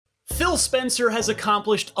Phil Spencer has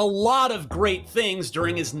accomplished a lot of great things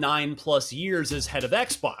during his 9+ years as head of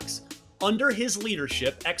Xbox. Under his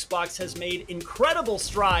leadership, Xbox has made incredible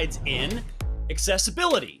strides in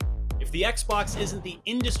accessibility. If the Xbox isn't the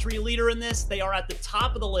industry leader in this, they are at the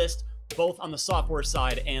top of the list, both on the software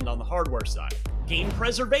side and on the hardware side. Game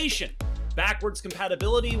preservation. Backwards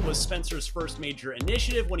compatibility was Spencer's first major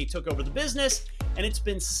initiative when he took over the business, and it's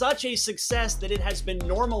been such a success that it has been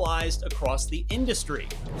normalized across the industry.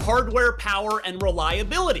 Hardware power and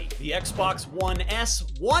reliability. The Xbox One S,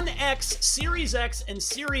 One X, Series X, and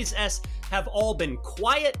Series S have all been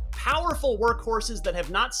quiet, powerful workhorses that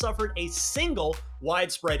have not suffered a single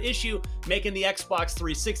widespread issue, making the Xbox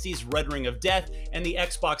 360's red ring of death and the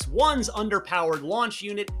Xbox One's underpowered launch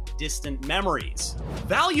unit distant memories.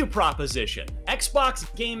 Value proposition.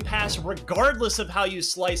 Xbox Game Pass, regardless of how you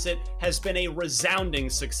slice it, has been a resounding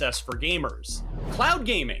success for gamers. Cloud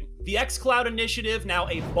gaming. The xCloud initiative, now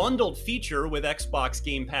a bundled feature with Xbox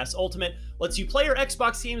Game Pass Ultimate, lets you play your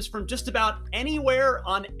Xbox games from just about anywhere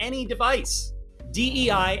on any device.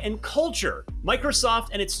 DEI and culture. Microsoft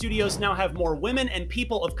and its studios now have more women and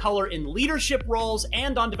people of color in leadership roles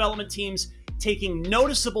and on development teams, taking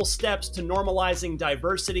noticeable steps to normalizing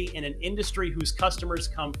diversity in an industry whose customers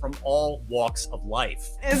come from all walks of life.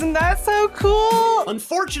 Isn't that so cool?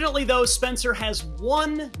 Unfortunately, though, Spencer has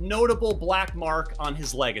one notable black mark on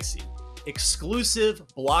his legacy: exclusive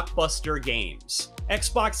blockbuster games.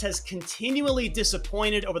 Xbox has continually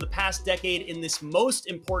disappointed over the past decade in this most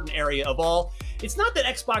important area of all. It's not that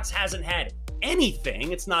Xbox hasn't had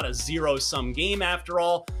anything, it's not a zero-sum game after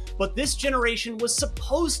all, but this generation was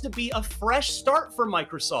supposed to be a fresh start for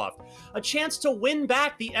Microsoft, a chance to win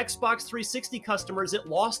back the Xbox 360 customers it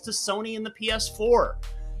lost to Sony and the PS4.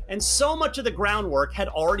 And so much of the groundwork had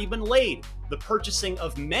already been laid: the purchasing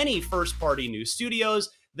of many first-party new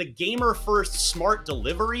studios, the gamer-first smart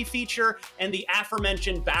delivery feature, and the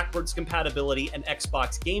aforementioned backwards compatibility and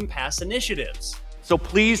Xbox Game Pass initiatives. So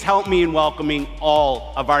please help me in welcoming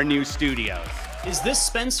all of our new studios. Is this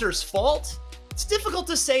Spencer's fault? It's difficult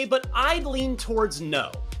to say, but I'd lean towards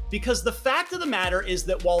no. Because the fact of the matter is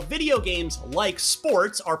that while video games, like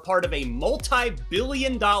sports, are part of a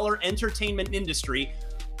multi-billion-dollar entertainment industry,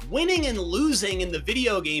 winning and losing in the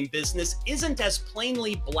video game business isn't as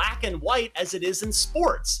plainly black and white as it is in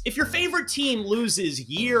sports. If your favorite team loses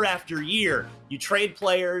year after year, you trade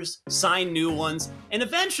players, sign new ones, and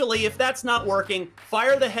eventually, if that's not working,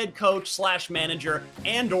 fire the head coach / manager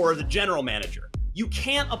and/or the general manager. You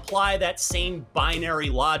can't apply that same binary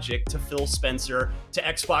logic to Phil Spencer, to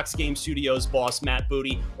Xbox Game Studios boss Matt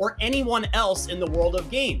Booty, or anyone else in the world of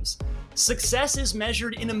games. Success is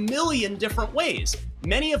measured in a million different ways,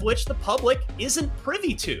 many of which the public isn't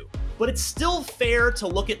privy to. But it's still fair to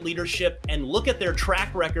look at leadership and look at their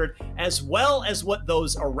track record as well as what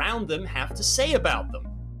those around them have to say about them.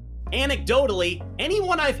 Anecdotally,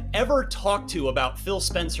 anyone I've ever talked to about Phil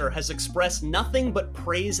Spencer has expressed nothing but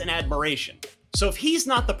praise and admiration. So if he's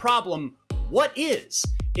not the problem, what is?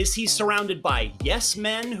 Is he surrounded by yes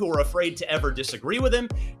men who are afraid to ever disagree with him?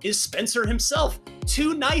 Is Spencer himself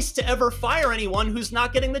too nice to ever fire anyone who's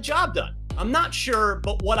not getting the job done? I'm not sure,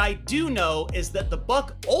 but what I do know is that the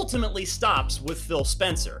buck ultimately stops with Phil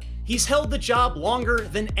Spencer. He's held the job longer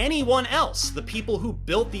than anyone else, the people who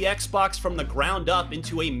built the Xbox from the ground up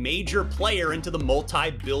into a major player into the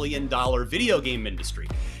multi-billion-dollar video game industry.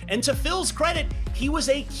 And to Phil's credit, he was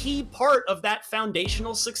a key part of that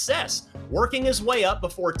foundational success, working his way up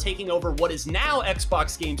before taking over what is now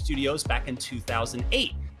Xbox Game Studios back in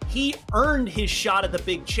 2008. He earned his shot at the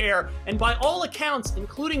big chair, and by all accounts,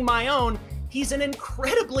 including my own, he's an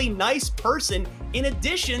incredibly nice person in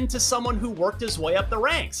addition to someone who worked his way up the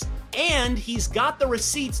ranks. And he's got the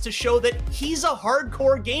receipts to show that he's a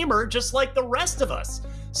hardcore gamer just like the rest of us,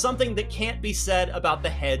 something that can't be said about the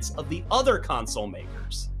heads of the other console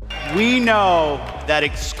makers. We know that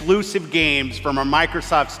exclusive games from our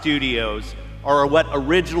Microsoft studios are what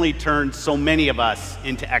originally turned so many of us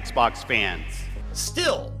into Xbox fans.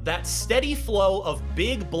 Still, that steady flow of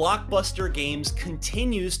big blockbuster games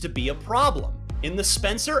continues to be a problem. In the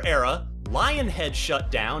Spencer era, Lionhead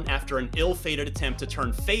shut down after an ill-fated attempt to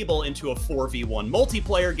turn Fable into a 4v1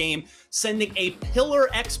 multiplayer game, sending a pillar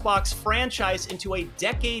Xbox franchise into a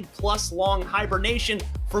decade-plus long hibernation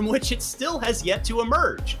from which it still has yet to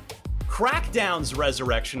emerge. Crackdown's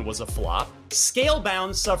resurrection was a flop.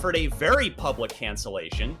 Scalebound suffered a very public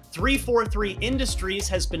cancellation. 343 Industries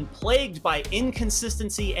has been plagued by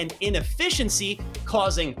inconsistency and inefficiency,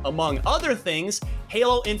 causing, among other things,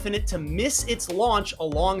 Halo Infinite to miss its launch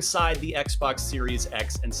alongside the Xbox Series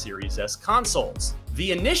X and Series S consoles.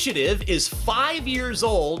 The Initiative is 5 years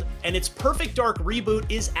old, and its Perfect Dark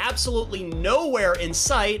reboot is absolutely nowhere in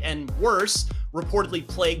sight, and worse, reportedly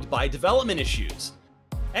plagued by development issues.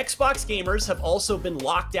 Xbox gamers have also been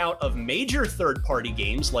locked out of major third-party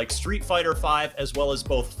games like Street Fighter V, as well as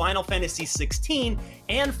both Final Fantasy XVI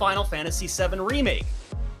and Final Fantasy VII Remake.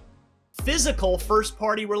 Physical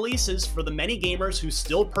first-party releases for the many gamers who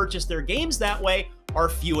still purchase their games that way are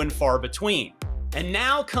few and far between. And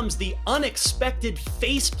now comes the unexpected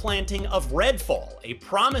face-planting of Redfall, a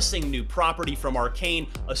promising new property from Arkane,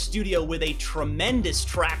 a studio with a tremendous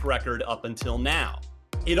track record up until now.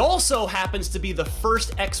 It also happens to be the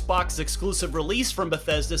first Xbox exclusive release from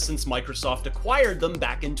Bethesda since Microsoft acquired them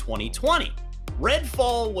back in 2020.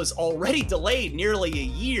 Redfall was already delayed nearly a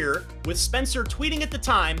year, with Spencer tweeting at the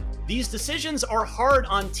time, "These decisions are hard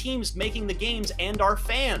on teams making the games and our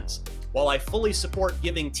fans. While I fully support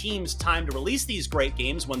giving teams time to release these great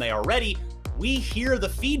games when they are ready, we hear the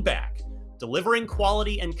feedback. Delivering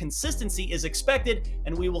quality and consistency is expected,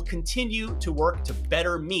 and we will continue to work to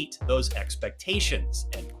better meet those expectations,"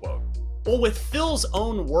 end quote. Well, with Phil's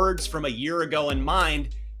own words from a year ago in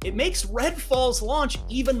mind, it makes Redfall's launch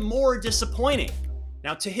even more disappointing.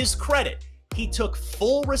 Now, to his credit, he took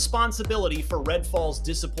full responsibility for Redfall's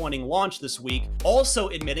disappointing launch this week, also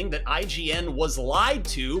admitting that IGN was lied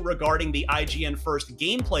to regarding the IGN first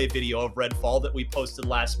gameplay video of Redfall that we posted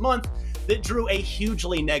last month that drew a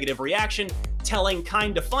hugely negative reaction, telling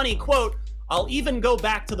kinda funny, quote, "I'll even go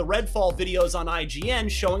back to the Redfall videos on IGN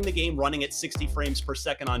showing the game running at 60 frames per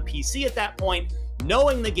second on PC at that point,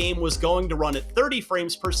 knowing the game was going to run at 30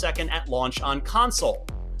 frames per second at launch on console.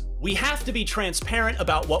 We have to be transparent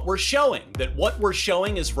about what we're showing, that what we're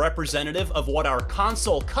showing is representative of what our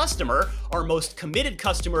console customer, our most committed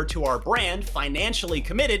customer to our brand, financially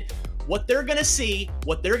committed, what they're gonna see,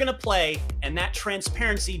 what they're gonna play, and that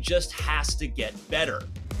transparency just has to get better."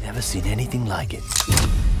 Never seen anything like it.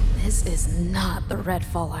 This is not the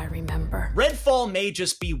Redfall I remember. Redfall may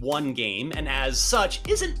just be one game, and as such,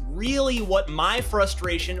 isn't really what my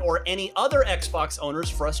frustration or any other Xbox owner's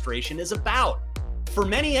frustration is about. For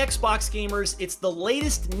many Xbox gamers, it's the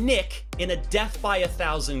latest nick in a death by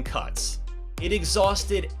 1,000 cuts. It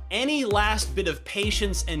exhausted any last bit of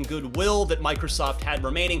patience and goodwill that Microsoft had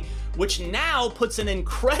remaining, which now puts an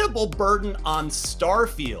incredible burden on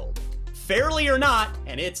Starfield. Fairly or not,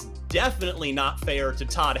 and it's definitely not fair to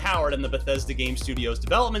Todd Howard and the Bethesda Game Studios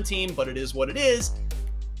development team, but it is what it is,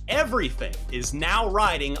 everything is now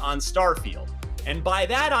riding on Starfield. And by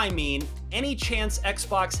that I mean any chance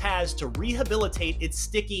Xbox has to rehabilitate its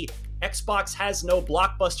sticky Xbox has no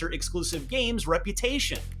blockbuster exclusive games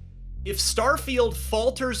reputation. If Starfield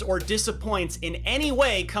falters or disappoints in any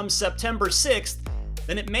way come September 6th,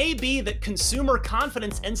 then it may be that consumer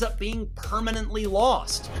confidence ends up being permanently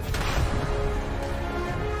lost.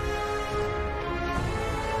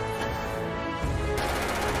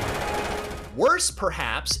 Worse,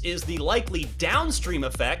 perhaps, is the likely downstream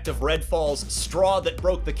effect of Redfall's straw that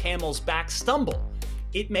broke the camel's back stumble.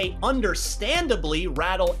 It may understandably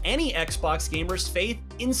rattle any Xbox gamer's faith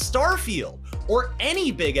in Starfield, or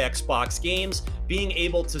any big Xbox games being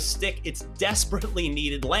able to stick its desperately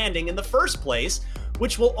needed landing in the first place,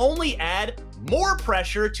 which will only add more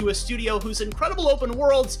pressure to a studio whose incredible open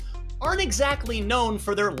worlds aren't exactly known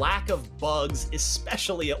for their lack of bugs,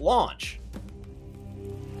 especially at launch.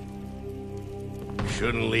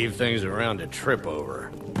 Shouldn't leave things around to trip over.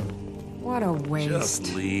 What a waste.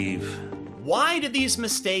 Just leave. Why do these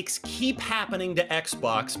mistakes keep happening to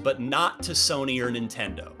Xbox but not to Sony or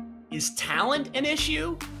Nintendo? Is talent an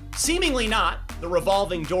issue? Seemingly not. The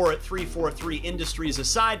revolving door at 343 Industries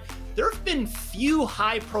aside, there have been few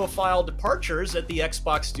high-profile departures at the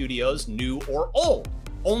Xbox studios, new or old.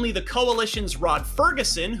 Only the Coalition's Rod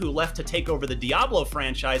Ferguson, who left to take over the Diablo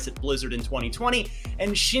franchise at Blizzard in 2020,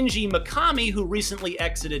 and Shinji Mikami, who recently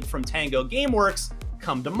exited from Tango Gameworks,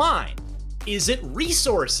 come to mind. Is it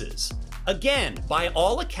resources? Again, by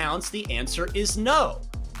all accounts, the answer is no.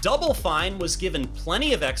 Double Fine was given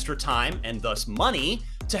plenty of extra time, and thus money,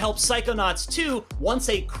 to help Psychonauts 2, once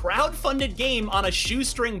a crowd-funded game on a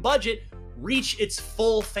shoestring budget, reach its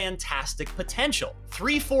full fantastic potential.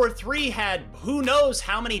 343 had who knows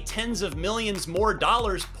how many tens of millions more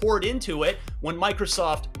dollars poured into it when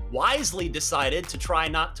Microsoft wisely decided to try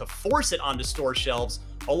not to force it onto store shelves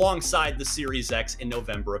alongside the Series X in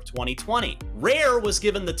November of 2020. Rare was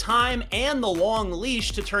given the time and the long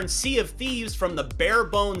leash to turn Sea of Thieves from the bare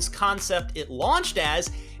bones concept it launched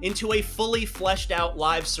as into a fully fleshed out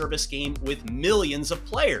live service game with millions of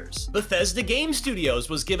players. Bethesda Game Studios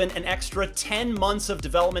was given an extra 10 months of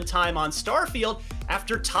development time on Starfield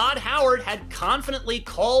after Todd Howard had confidently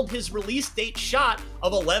called his release date shot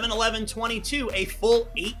of 11/11/22 a full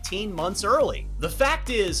 18 months early. The fact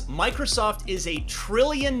is, Microsoft is a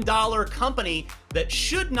trillion-dollar company that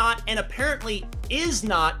should not and apparently is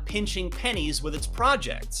not pinching pennies with its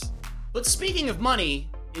projects. But speaking of money,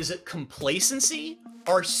 is it complacency?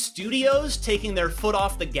 Are studios taking their foot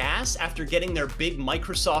off the gas after getting their big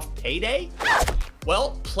Microsoft payday?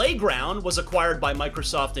 Well, Playground was acquired by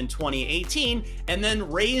Microsoft in 2018 and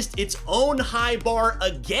then raised its own high bar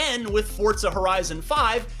again with Forza Horizon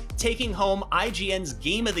 5, taking home IGN's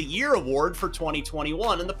Game of the Year award for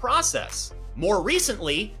 2021 in the process. More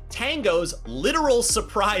recently, Tango's literal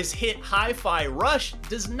surprise hit Hi-Fi Rush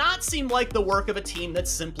does not seem like the work of a team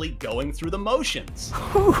that's simply going through the motions.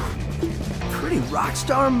 Pretty rock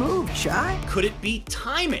star move, Chai. Could it be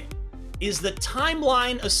timing? Is the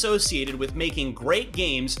timeline associated with making great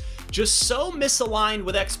games just so misaligned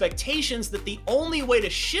with expectations that the only way to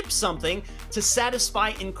ship something to satisfy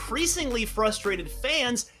increasingly frustrated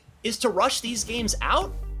fans is to rush these games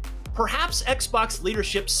out? Perhaps Xbox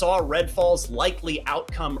leadership saw Redfall's likely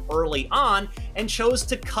outcome early on and chose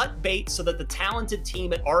to cut bait so that the talented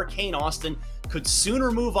team at Arkane Austin could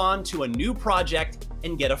sooner move on to a new project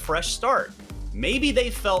and get a fresh start. Maybe they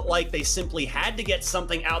felt like they simply had to get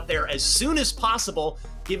something out there as soon as possible,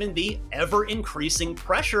 given the ever-increasing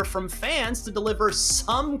pressure from fans to deliver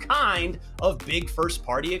some kind of big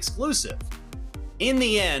first-party exclusive. In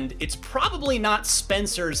the end, it's probably not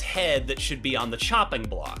Spencer's head that should be on the chopping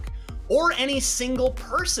block, or any single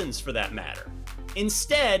person's for that matter.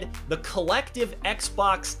 Instead, the collective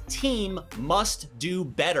Xbox team must do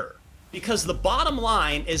better. Because the bottom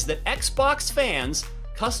line is that Xbox fans,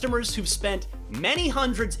 customers who've spent many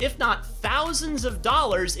hundreds, if not thousands of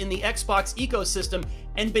dollars in the Xbox ecosystem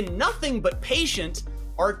and been nothing but patient,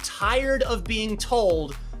 are tired of being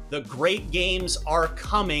told the great games are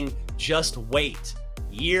coming, just wait,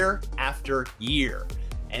 year after year.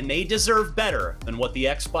 And they deserve better than what the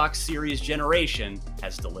Xbox Series generation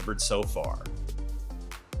has delivered so far.